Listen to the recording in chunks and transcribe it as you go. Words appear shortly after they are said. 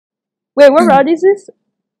Wait, what route is this?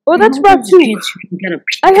 Oh, that's route 2.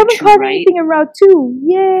 I haven't caught anything in route 2.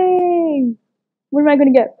 Yay! What am I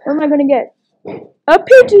gonna get? What am I gonna get? A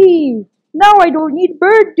Pidgey! Now I don't need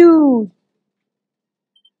Bird Dude!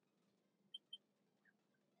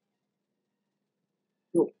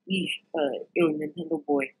 Yo, Nintendo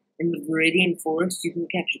Boy. In the Viridian Forest, you can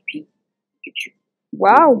catch a Pikachu.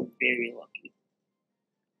 Wow. Very lucky.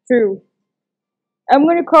 True. I'm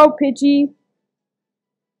gonna call Pidgey.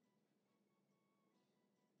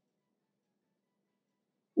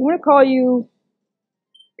 I'm gonna call you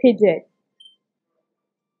Pidgeot.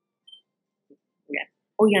 Yeah.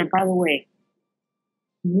 Oh yeah, and by the way,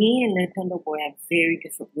 me and Nintendo Boy have very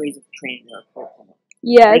different ways of training our Pokemon.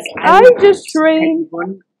 Yes, Like, I just train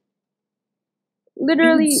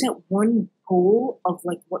literally. I set one goal of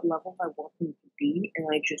like what level I want them to be, and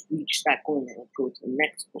I just reach that goal and I go to the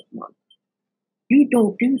next Pokemon. You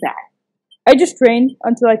don't do that. I just train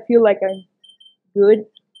until I feel like I'm good.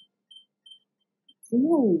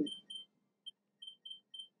 No.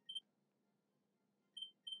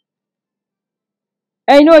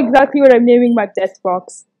 I know exactly what I'm naming my death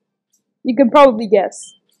box. You can probably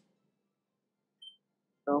guess.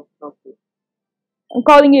 No. I'm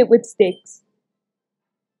calling it with sticks.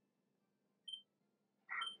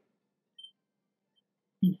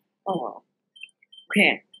 Oh well.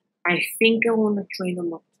 Okay. I think I want to train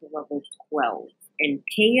them up to level 12. And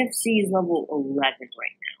KFC is level 11 right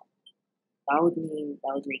now. That would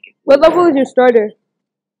make it. What level is your starter?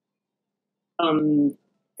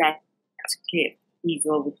 That's Kip. He's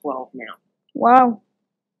level 12 now. Wow.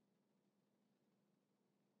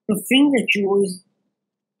 The thing that you always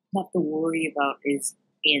have to worry about is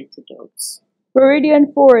antidotes.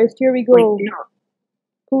 Viridian Forest, here we go. Right now.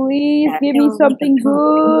 Please give me something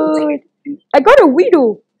good. I got a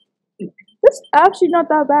Weedle. That's actually not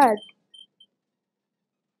that bad.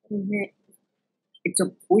 It's a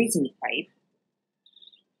poison type.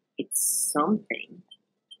 It's something.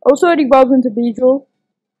 Also, it evolves into Beedrill.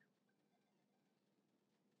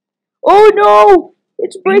 Oh no!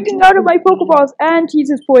 It's breaking out of my Pokeballs and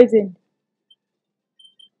Jesus poisoned.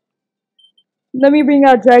 Let me bring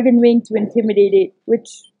out Dragon Wing to intimidate it,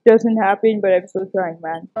 which doesn't happen, but I'm still trying,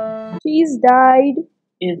 man. Cheese died.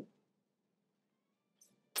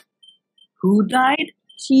 Who died?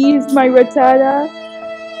 Cheese, my Rattata.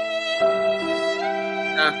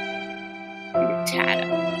 Rattata.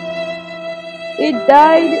 It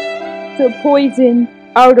died to poison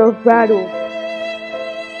out of battle.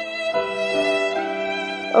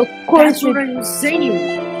 Of course. That's what I'm saying.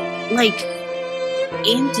 Like,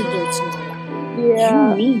 antidotes.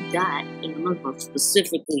 Yeah. You need that in Nuzlocke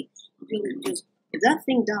specifically. Because if that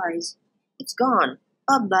thing dies, it's gone.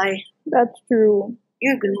 Bye-bye. That's true.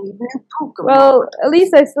 You're gonna need a new Pokemon. Well, at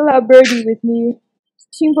least I still have Birdie with me.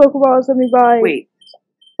 Team Pokeballs, let me buy. Wait.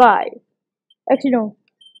 5. Actually, no.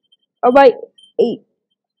 I'll buy 8.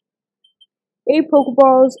 8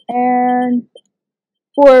 Pokeballs and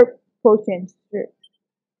 4 potions. Sure.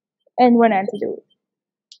 And 1 antidote.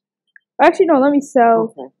 Actually, no, let me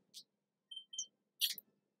sell. Okay.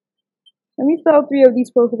 Let me sell 3 of these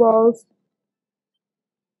Pokeballs.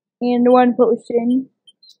 And 1 potion.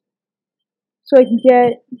 So I can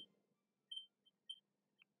get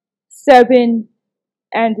 7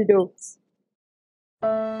 antidotes.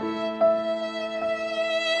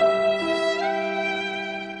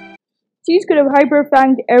 Cheese could have hyper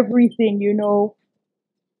fanged everything, you know.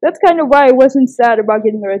 That's kind of why I wasn't sad about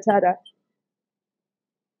getting a Rattata.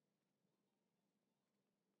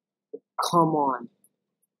 Come on.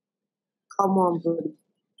 Come on, buddy.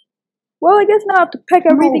 Well, I guess now I have to peck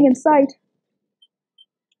everything in sight.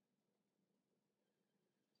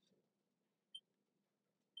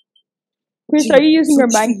 Chris, are you using your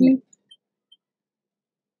Mankey?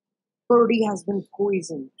 Birdie has been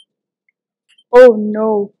poisoned. Oh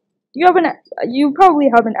no. You probably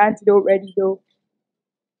have an antidote ready though.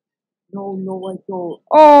 No, I don't.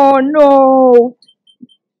 Oh no.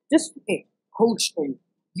 Just okay, potion.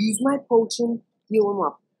 Use my potion, heal him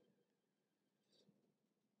up.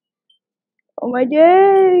 Oh my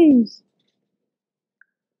days.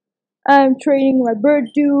 I'm training my Bird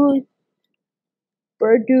Dude.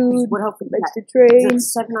 Bird Dude likes to train.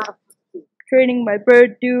 7 out of 15. Training my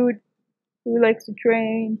Bird Dude who likes to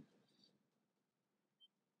train.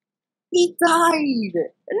 He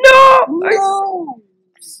died! No!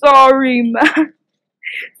 Sorry, man.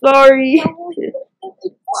 Sorry.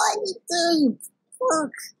 Why he died?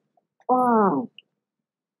 Fuck. Oh.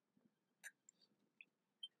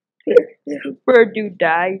 Bird Dude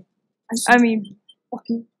died. I mean,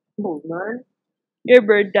 fucking cool, man. Your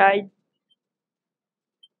bird died.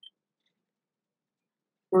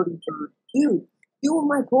 33rd. Dude, two of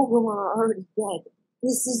my Pokemon are already dead.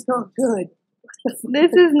 This is not good.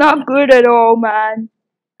 This is not good at all, man.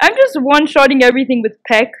 I'm just one-shotting everything with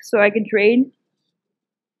Peck so I can train.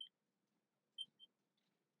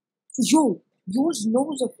 Yo, yours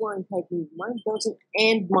knows a flying type move. Mine doesn't,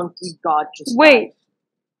 and Monkey God just Wait. died.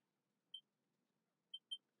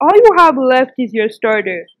 All you have left is your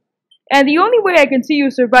starter. And the only way I can see you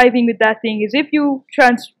surviving with that thing is if you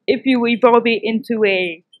evolve it into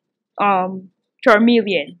a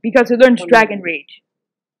Charmeleon, because it learns Dragon Rage.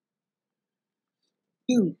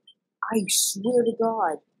 Dude, I swear to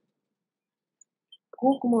God,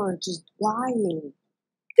 Pokemon are just dying.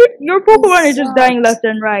 Dude, your Pokemon are just dying left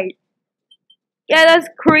and right. Yeah, that's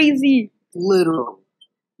crazy. Literally.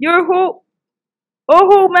 Your whole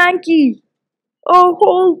Mankey, a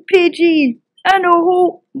whole Pidgey, and a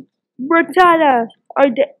whole Rattata are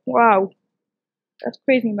dead. Wow, that's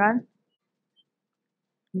crazy, man.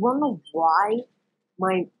 You wanna know why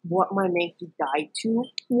what my Mankey died to?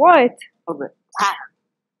 What? A Rattata.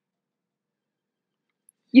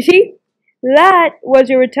 You see, that was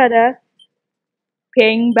your Rattata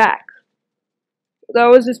paying back. That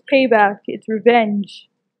was his payback. It's revenge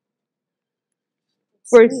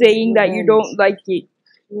for saying that you don't like it.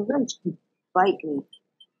 Revenge can bite me.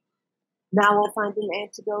 Now I'll find an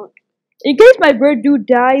antidote. In case my bird dude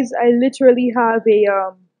dies, I literally have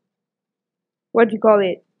a what do you call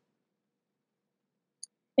it?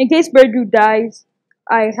 In case bird dude dies,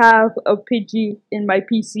 I have a Pidgey in my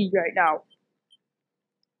PC right now.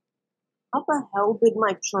 How the hell did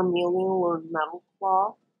my Charmeleon learn Metal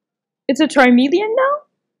Claw? It's a Charmeleon now?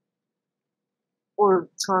 Or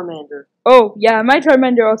Charmander? Oh, yeah, my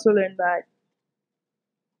Charmander also learned that.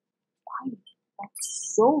 Why?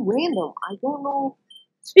 That's so random. I don't know.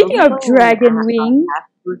 Speaking of Dragon Wing,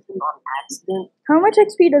 on accident. How much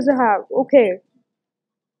XP does it have? Okay.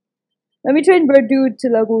 Let me train Bird Dude to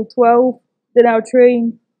level 12. Then I'll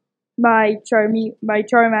train my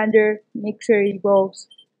Charmander. Make sure he evolves.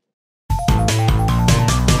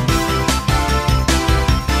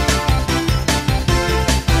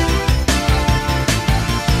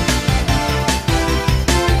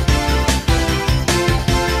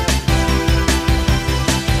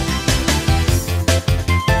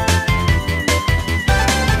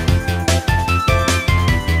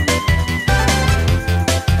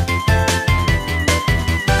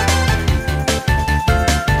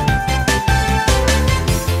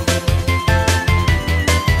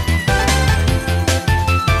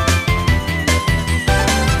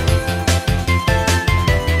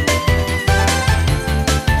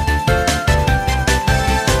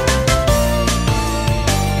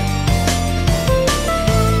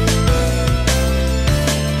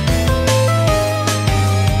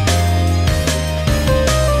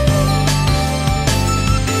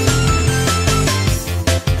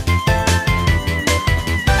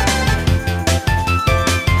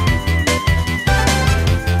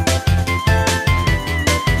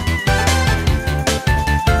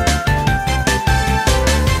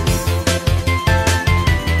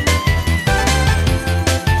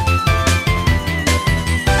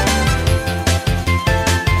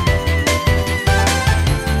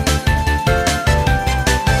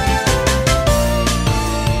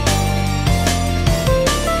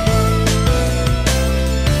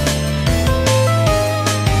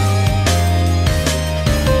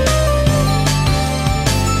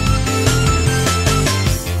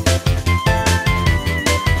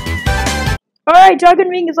 Alright, Dragon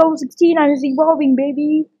Wing is level 16 and is evolving,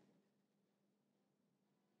 baby.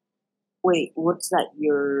 Wait, what's that?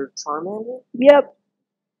 Your Charmander? Yep.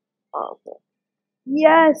 Oh, okay.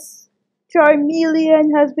 Yes.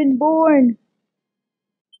 Charmeleon has been born.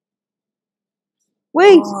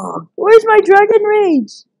 Wait, where's my Dragon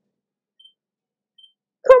Rage?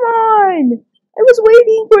 Come on! I was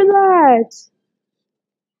waiting for that.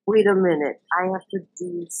 Wait a minute. I have to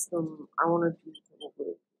do some. I want to do some.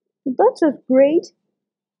 That's just great.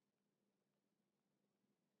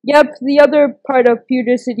 Yep, the other part of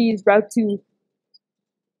Pewter City is Route 2.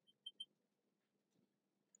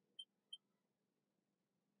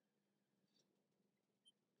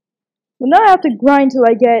 Well, now I have to grind till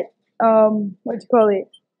I get, what do you call it?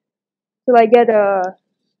 Till I get a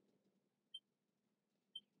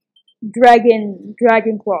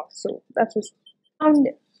dragon claw. So that's just, I'm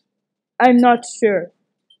not sure.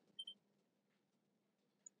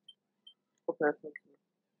 Okay.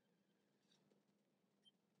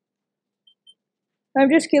 I'm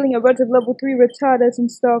just killing a bunch of level 3 Rattatas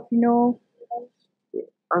and stuff, you know.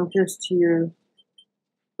 I'm just here.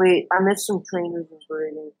 Wait, I missed some trainers and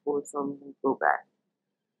grading for some. Go back.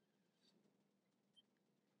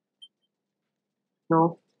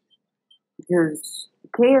 No, because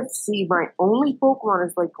KFC, my only Pokemon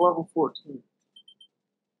is like level 14.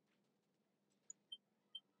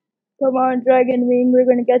 Come on, Dragon Wing, we're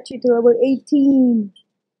gonna get you to level 18.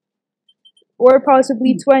 Or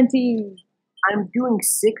possibly 20. I'm doing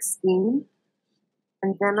 16,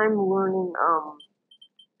 and then I'm learning,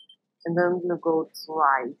 and then I'm gonna go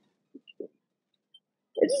try.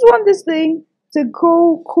 I just want this thing to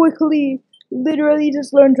go quickly, literally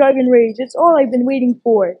just learn Dragon Rage. It's all I've been waiting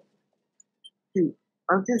for. Dude,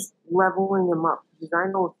 I'm just leveling him up, because I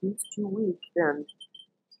know if he's too weak, then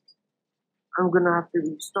I'm gonna have to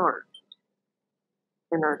restart.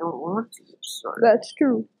 And I don't want to restart. That's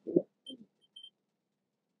true.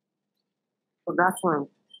 So that's why I'm...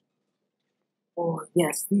 Oh,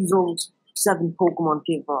 yes, these old 7 Pokemon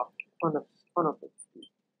give up. Ton of it.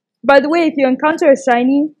 By the way, if you encounter a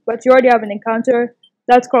shiny, but you already have an encounter,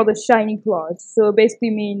 that's called a shiny clause. So it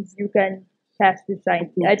basically means you can catch the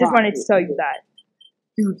shiny. I just wanted to tell you that.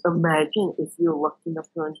 Dude, imagine if you're lucky enough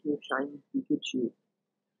to run into a shiny Pikachu.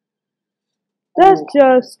 That's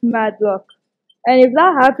just mad luck. And if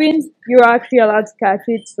that happens, you're actually allowed to catch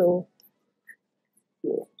it, so...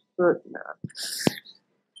 Yeah, but nah.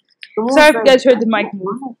 Sorry if you guys heard the mic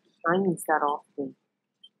move. I don't shinies that often.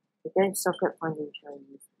 The guys suck at finding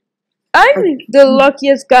shinies. I'm the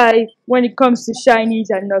luckiest guy when it comes to shinies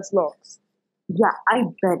and Nuzlocke. Yeah, I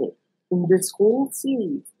bet it. In this whole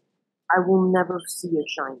series, I will never see a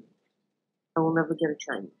shiny. I will never get a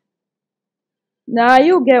shiny. Nah,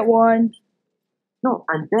 you'll get one. No,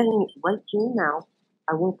 I'm betting it right here now.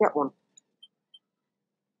 I won't get one.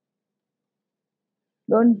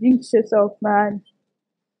 Don't jinx yourself, man.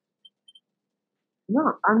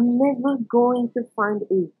 No, I'm never going to find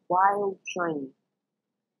a wild shiny.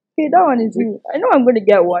 Okay, that one is you. I know I'm gonna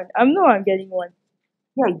get one. I know I'm getting one.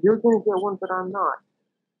 Yeah, you're gonna get one, but I'm not.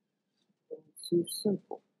 It's too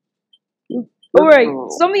simple. Alright,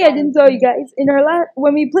 something I didn't tell you guys. In our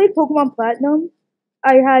when we played Pokemon Platinum,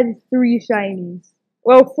 I had 3 shinies.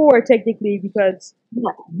 Well, 4 technically, because...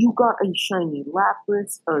 Yeah, you got a shiny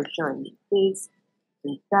Lapras, a shiny Face,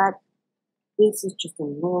 and this is just a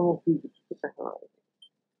normal Pikachu. Get the hell out of it.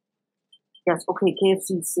 Yes, okay,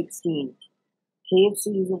 KFC 16.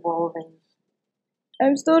 KFC is evolving.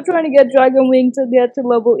 I'm still trying to get Dragon Wing to get to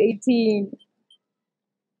level 18.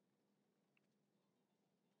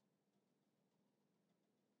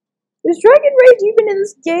 Is Dragon Rage even in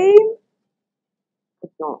this game? I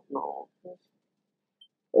don't know.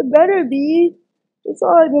 It better be. It's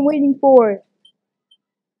all I've been waiting for.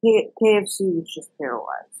 KFC was just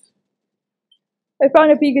paralyzed. I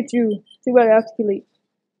found a Pikachu. See what I have to kill it.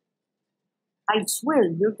 I swear,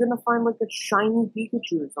 you're gonna find like a shiny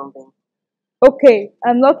Pikachu or something. Okay,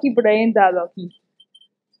 I'm lucky, but I ain't that lucky.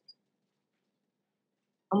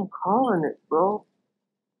 I'm calling it, bro.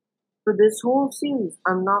 For this whole series,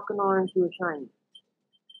 I'm not gonna run into a shiny.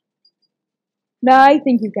 Nah, I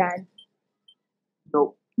think you can.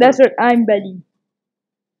 Nope. That's what I'm betting.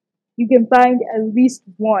 You can find at least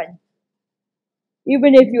one.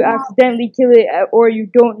 Even if you accidentally kill it or you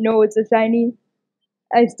don't know it's a shiny,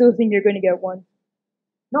 I still think you're gonna get one.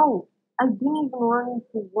 No, I didn't even run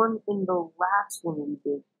into one in the last one we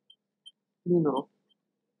did. You know.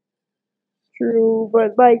 True,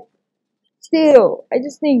 but like, still, I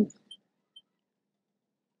just think.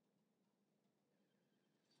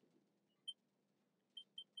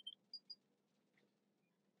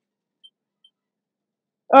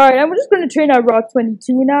 Alright, I'm just gonna train at Rock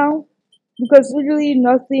 22 now. Because literally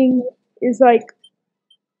nothing is like.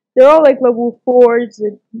 They're all like level 4s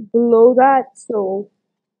and below that, so.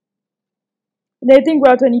 And I think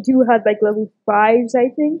Route 22 had like level 5s, I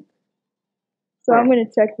think. So I'm gonna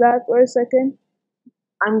check that for a second.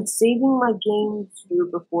 I'm saving my games here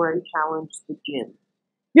before I challenge the gym.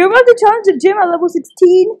 You're about to challenge the gym at level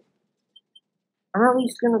 16? I'm at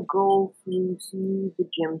least gonna go through see the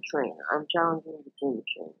gym trainer. I'm challenging the gym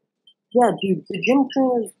trainer. Yeah, dude, the gym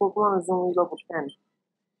trainer's Pokemon is only level 10.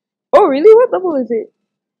 Oh, really? What level is it?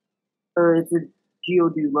 It's a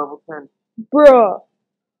Geodude level 10. Bruh.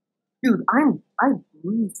 Dude, I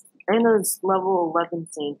breezed Anna's level 11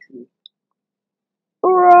 Sandshrew.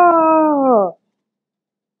 Bruh.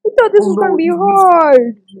 I thought this was gonna be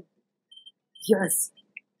hard. Yes.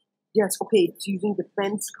 Yes, okay, it's using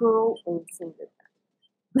Defense Curl and Sing Attack.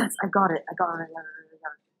 Yes, I got it.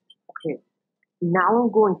 Okay, now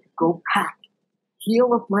I'm going to go back,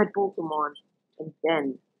 heal up my Pokemon, and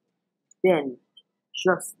then,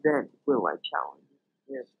 just then, will I challenge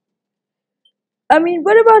it. I mean,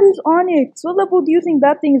 what about his Onix? What level do you think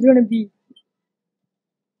that thing is gonna be?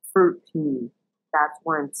 13. That's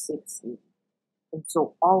why I'm 16. And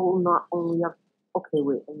so I will not only have Okay,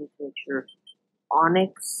 wait, I need to make sure.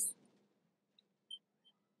 Onyx.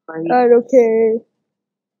 Right? Okay.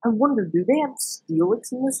 I wonder, do they have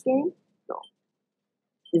Steelix in this game? No.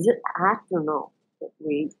 Is it hacked or no?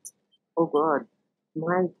 Wait. Oh god.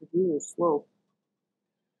 My computer is slow.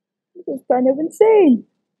 This is kind of insane.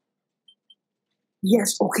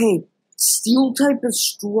 Yes, okay. Steel type is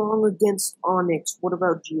strong against Onyx. What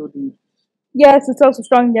about Geodude? Yes, it's also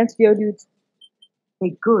strong against Geodudes.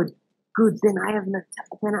 Hey, good. Good. Then I have an attack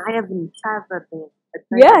advantage.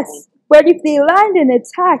 Yes, but if they land an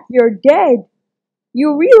attack, you're dead.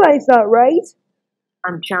 You realize that, right?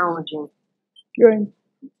 I'm challenging. You're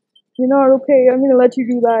not okay. I'm gonna let you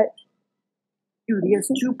do that. Dude, he has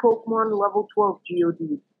 2 Pokemon level 12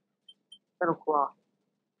 Geodude. Metal Claw.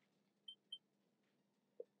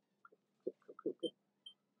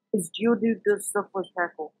 His Geodude does stuff like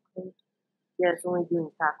tackle. Okay? Yeah, it's only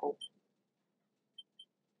doing tackle.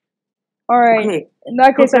 Alright, Okay. in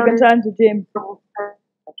that case, I can challenge the gym.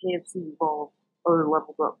 KFC evolved or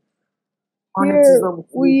leveled up. Here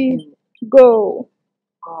we go.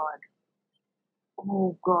 God.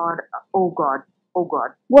 Oh god. Oh god. Oh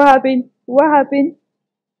god. What happened? What happened?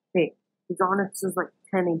 Hey, his Onyx is like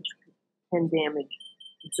 10 HP, 10 damage.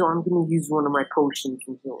 So I'm gonna use one of my potions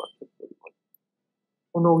and heal up to 41.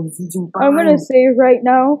 Oh no, he's using Bind. I'm gonna save right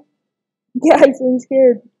now. Guys, I'm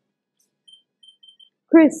scared.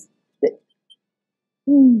 Chris.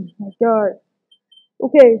 My god.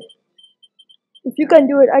 Okay. If you can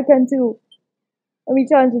do it, I can too. Let me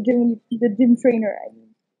challenge the gym trainer, I mean.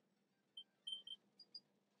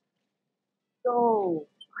 No,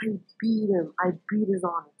 I beat him. I beat his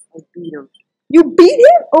Onyx. I beat him. You beat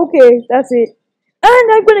him? Okay, that's it.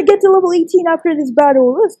 And I'm gonna get to level 18 after this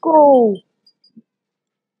battle. Let's go.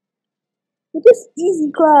 With this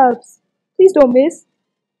easy claps. Please don't miss.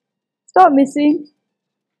 Stop missing.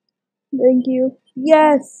 Thank you.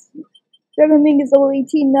 Yes. Dragon Ming is level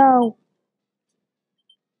 18 now.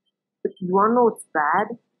 But you wanna know what's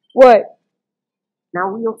bad? What? Now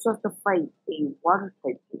we also have to fight a water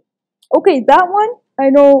type thing. Okay, that one, I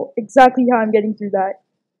know exactly how I'm getting through that.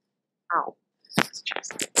 Ow.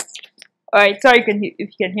 Alright, sorry if you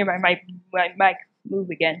can hear my mic move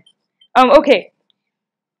again. Okay.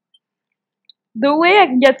 The way I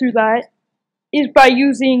can get through that is by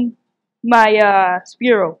using my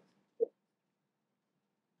Spearow.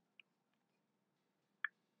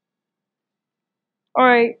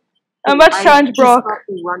 Alright. I'm about to challenge Brock.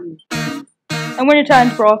 I'm going to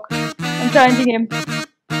challenge Brock. I'm challenging him.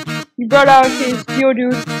 He brought out his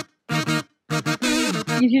Geodude.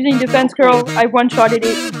 He's using Defense Curl. I one-shotted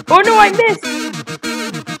it. Oh no, I missed!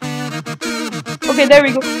 Okay, there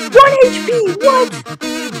we go. 1 HP!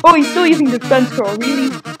 What? Oh, he's still using Defense Curl. Really?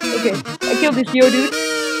 Okay, I killed this Geodude.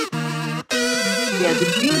 Yeah, the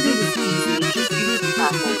Geodude is easy. Just use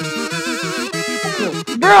tackle. Okay.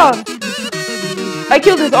 Bruh! I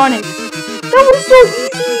killed his Onyx. That was so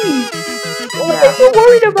easy! What was I so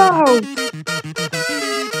worried about?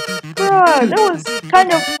 Bruh, that was kind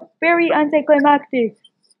of very anticlimactic.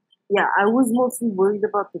 Yeah, I was mostly worried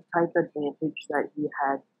about the type advantage that he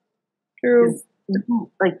had. True.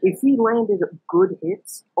 Like, if he landed good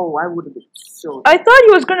hits, oh, I would have been so... I thought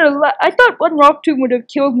he was gonna... I thought one Rock Tomb would have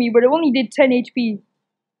killed me, but it only did 10 HP.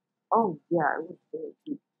 Oh, yeah, it was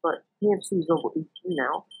good. But KFC's over 18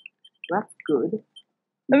 now. That's good.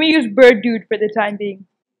 Let me use Bird Dude for the time being.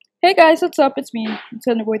 Hey guys, what's up? It's me,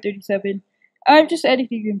 Thunderboy37. I'm just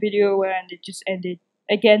editing a video and it just ended.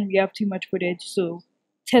 Again, we have too much footage, so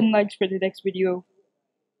 10 likes for the next video.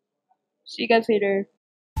 See you guys later.